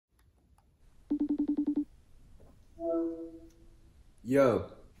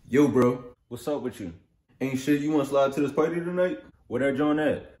Yo, bro. What's up with you? Ain't shit, you wanna slide to this party tonight? Where that joint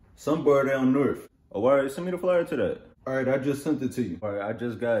at? Some bar down north. Oh, all right, send me the flyer to that. Alright, I just sent it to you. All right, I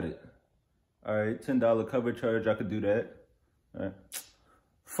just got it. All right, $10 cover charge, I could do that. All right.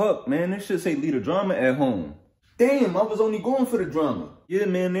 Fuck, man, this shit say lead a drama at home. Damn, I was only going for the drama. Yeah,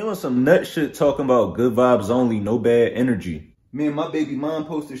 man, they on some nut shit talking about good vibes only, no bad energy. Man, my baby mom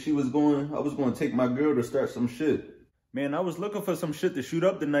posted I was gonna take my girl to start some shit. Man, I was looking for some shit to shoot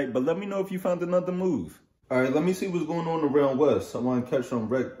up tonight, but let me know if you found another move. Alright, let me see what's going on around West. I wanna catch some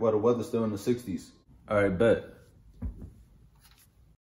wreck while the weather's still in the 60s. All right, bet.